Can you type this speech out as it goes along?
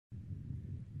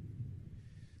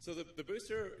So the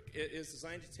booster is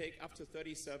designed to take up to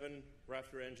 37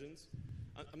 Raptor engines.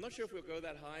 I'm not sure if we'll go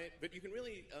that high, but you can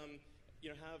really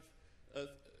have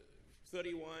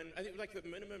 31. I think like the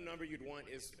minimum number you'd want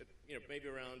is maybe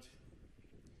around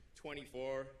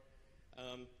 24.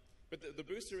 But the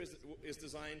booster is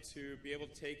designed to be able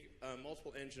to take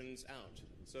multiple engines out.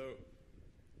 So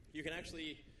you can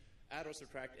actually add or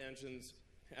subtract engines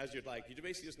as you'd like. You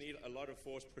basically just need a lot of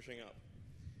force pushing up.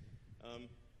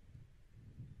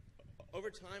 Over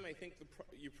time, I think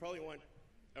you probably want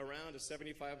around a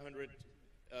 7,500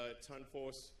 ton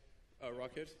force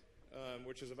rocket,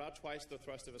 which is about twice the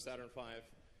thrust of a Saturn V, a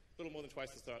little more than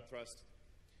twice the thrust,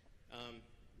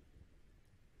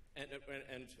 and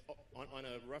on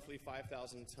a roughly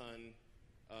 5,000 ton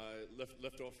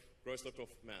gross liftoff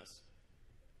mass.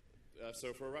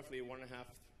 So for roughly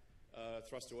 1.5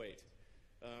 thrust to weight.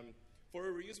 For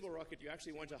a reusable rocket, you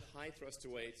actually want a high thrust to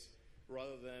weight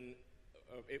rather than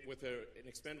with an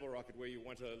expendable rocket where you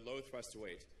want a low thrust to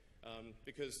weight,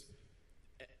 because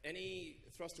any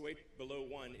thrust to weight below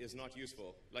 1 is not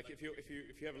useful. Like if you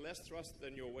have less thrust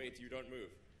than your weight, you don't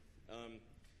move.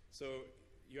 So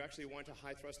you actually want a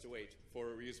high thrust to weight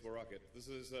for a reusable rocket. This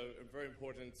is a very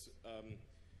important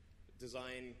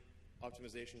design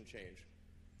optimization change.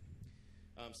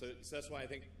 So that's why I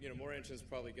think more engines is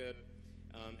probably good,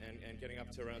 and getting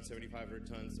up to around 7,500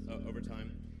 tons over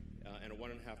time, and a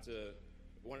 1.5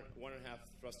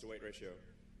 thrust to weight ratio,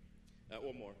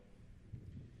 or more.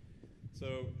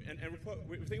 So, and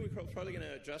we think we're probably going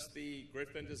to adjust the grid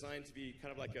fin design to be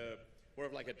kind of like more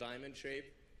of like a diamond shape.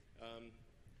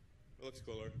 It looks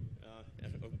cooler.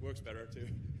 It works better too.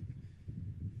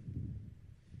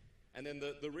 And then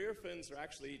the rear fins are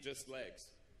actually just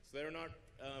legs, so they're not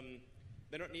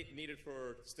needed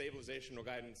for stabilization or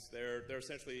guidance. They're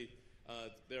essentially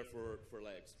there for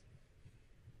legs.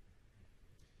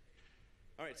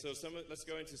 All right, so let's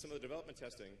go into some of the development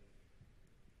testing.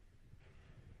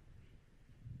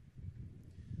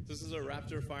 This is a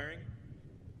Raptor firing.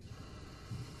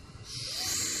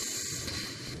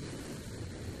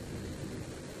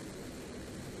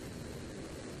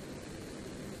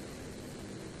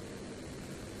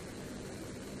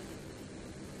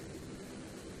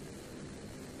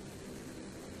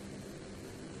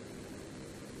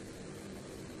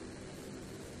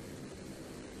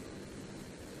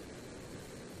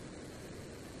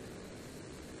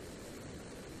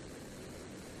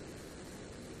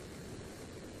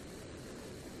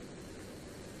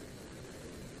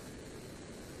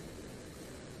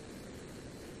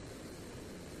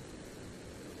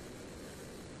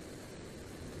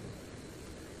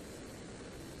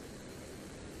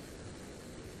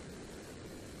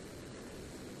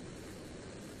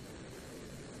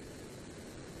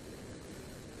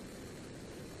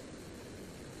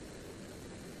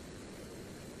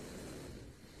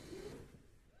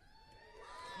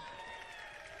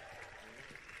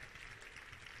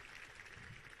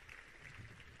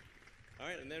 All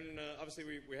right, and then obviously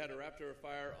we had a Raptor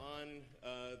fire on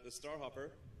the Starhopper.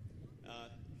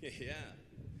 Yeah.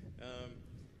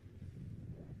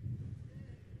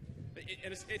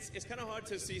 And it's kind of hard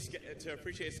to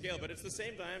appreciate scale, but it's the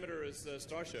same diameter as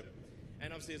Starship,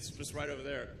 and obviously it's just right over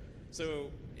there.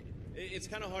 So it's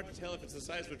kind of hard to tell if it's the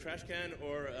size of a trash can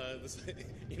or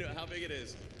how big it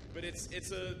is. But it's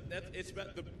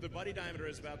about the body diameter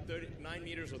is about 9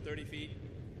 meters or 30 feet,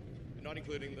 not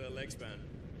including the leg span.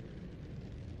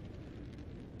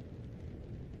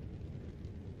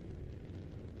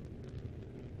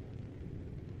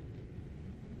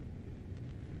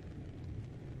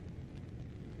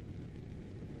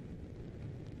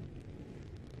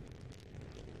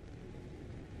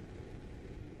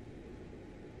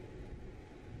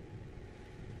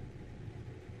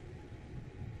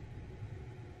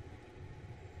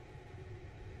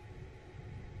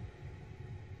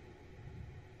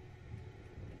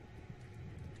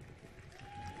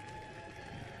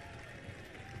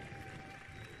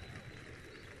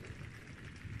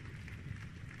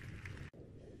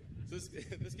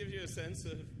 This gives you a sense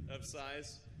of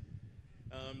size.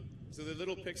 So the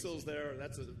little pixels there,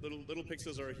 little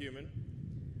pixels are a human.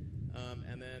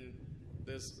 And then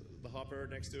there's the Hopper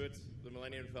next to it, the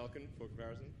Millennium Falcon for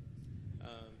comparison.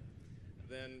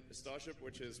 Then Starship,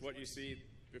 which is what you see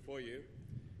before you.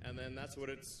 And then that's what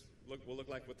will look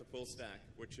like with the full stack,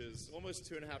 which is almost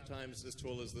 2.5 times as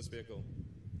tall as this vehicle.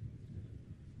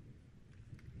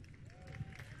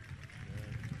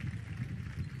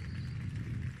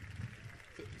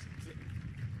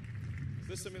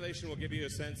 This simulation will give you a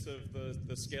sense of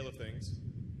the scale of things.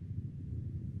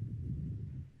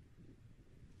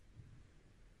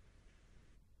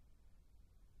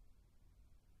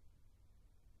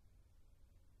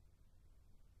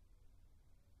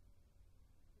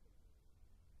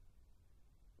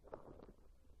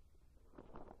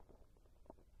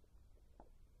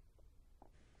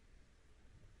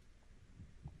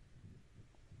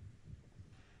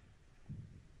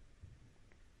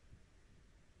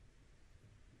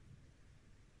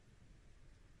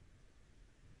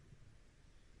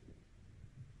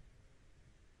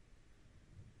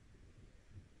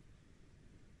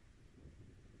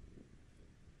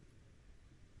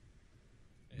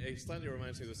 It slightly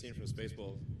reminds me of the scene from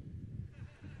Spaceballs.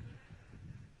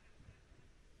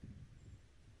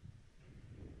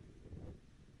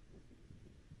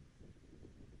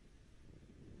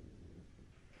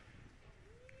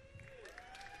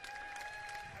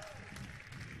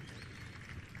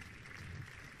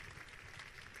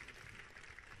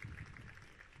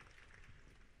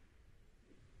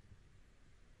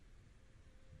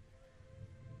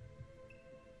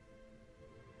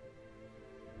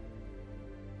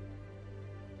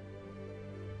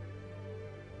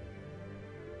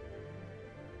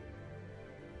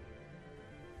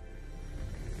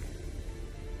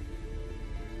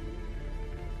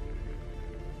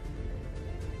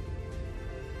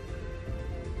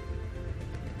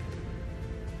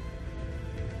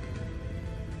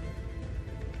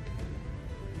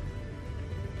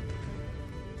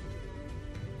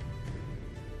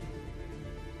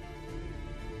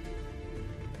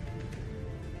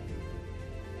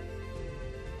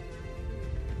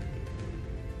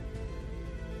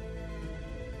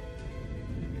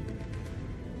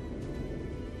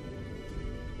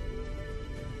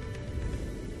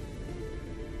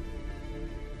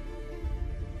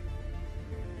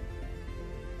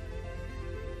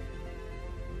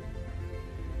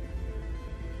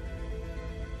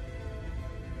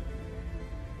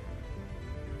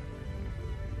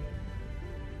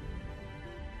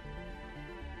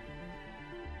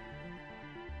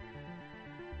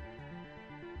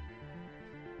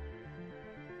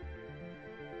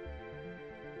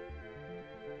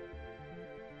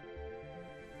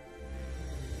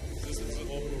 This is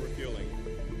orbital refueling.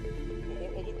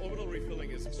 Orbital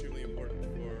refueling is extremely important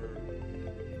for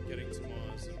getting to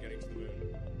Mars and getting to the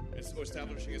Moon. Or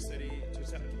establishing a city, to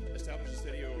establish a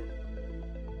city or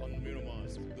on the Moon or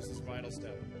Mars. This is a vital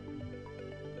step.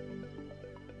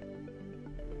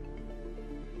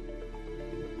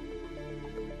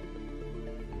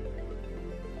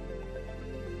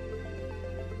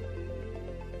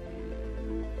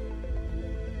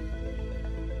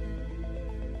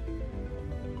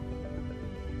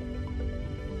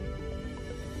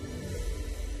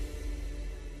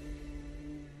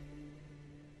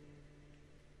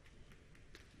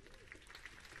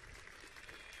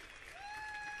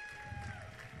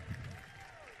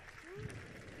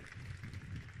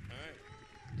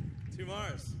 To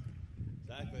Mars.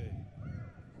 Exactly.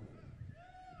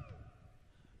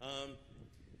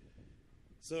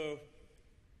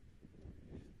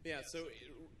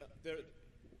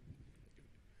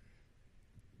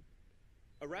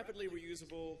 A rapidly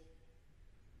reusable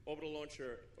orbital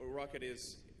launcher or rocket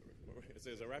is, it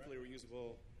says a rapidly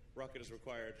reusable rocket is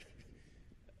required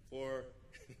for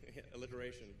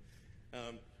alliteration.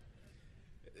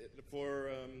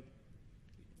 For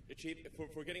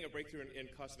getting a breakthrough in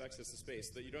cost of access to space,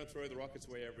 that you don't throw the rockets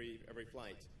away every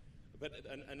flight. But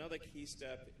another key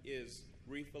step is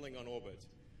refilling on orbit,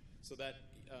 so that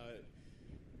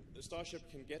the Starship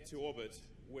can get to orbit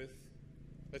with,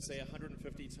 let's say,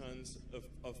 150 tons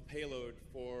of payload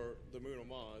for the Moon or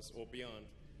Mars or beyond,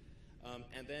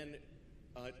 and then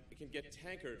it can get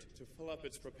tankered to fill up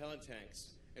its propellant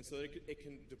tanks, and so that it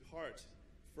can depart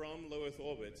from low Earth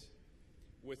orbit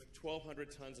with 1,200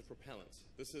 tons of propellant.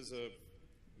 This is a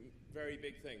very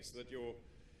big thing, so that your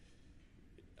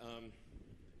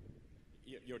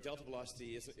delta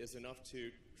velocity is enough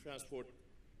to transport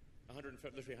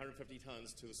literally 150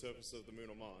 tons to the surface of the Moon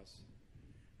or Mars.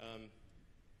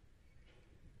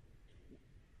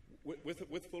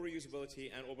 With full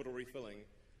reusability and orbital refilling,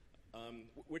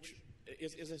 which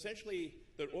is essentially,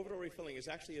 the orbital refilling is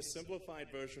actually a simplified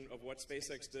version of what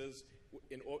SpaceX does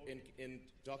in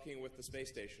docking with the space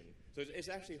station. So it's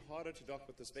actually harder to dock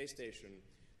with the space station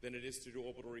than it is to do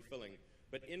orbital refilling.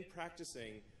 But in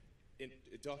practicing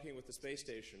docking with the space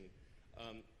station,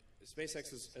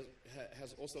 SpaceX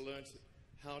has also learned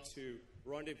how to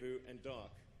rendezvous and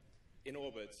dock in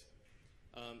orbit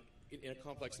in a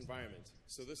complex environment.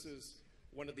 So this is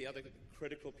one of the other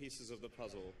critical pieces of the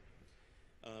puzzle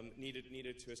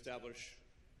needed to establish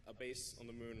a base on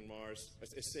the Moon and Mars,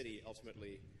 a city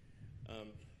ultimately.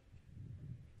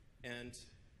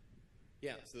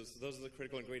 So those are the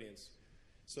critical ingredients.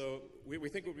 So we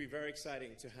think it would be very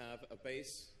exciting to have a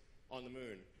base on the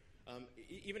Moon,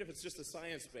 even if it's just a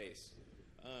science base.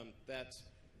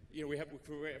 We have,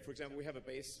 for example, we have a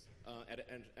base at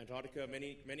Antarctica.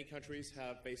 Many countries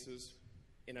have bases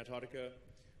in Antarctica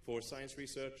for science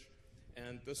research,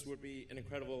 and this would be an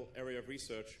incredible area of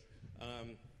research.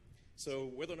 So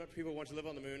whether or not people want to live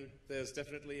on the Moon, there's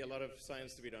definitely a lot of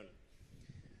science to be done.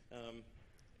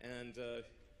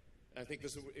 I think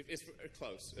this is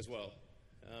close as well.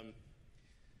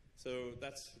 So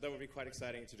that would be quite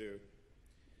exciting to do.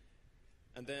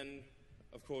 And then,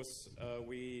 of course,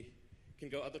 we can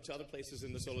go to other places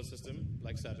in the solar system,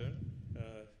 like Saturn.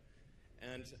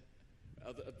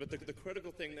 But the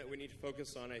critical thing that we need to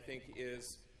focus on, I think,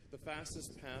 is the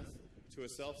fastest path to a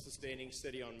self-sustaining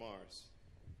city on Mars.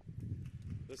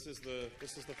 This is the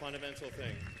fundamental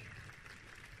thing.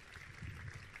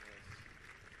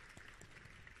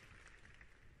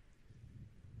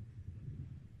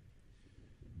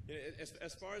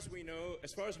 As far as we know,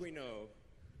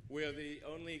 we're the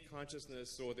only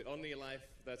consciousness or the only life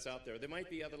that's out there. There might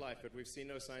be other life, but we've seen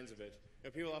no signs of it. You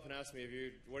know, people often ask me,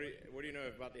 what do you know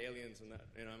about the aliens and that?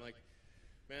 You know, I'm like,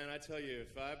 man, I tell you,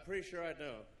 I'm pretty sure I'd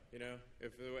know. You know,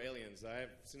 if there were aliens, I have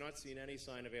not seen any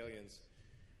sign of aliens.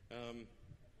 So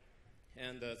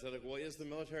like, well, is the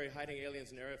military hiding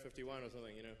aliens in Area 51 or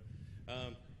something? You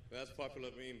know, that's a popular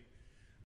meme.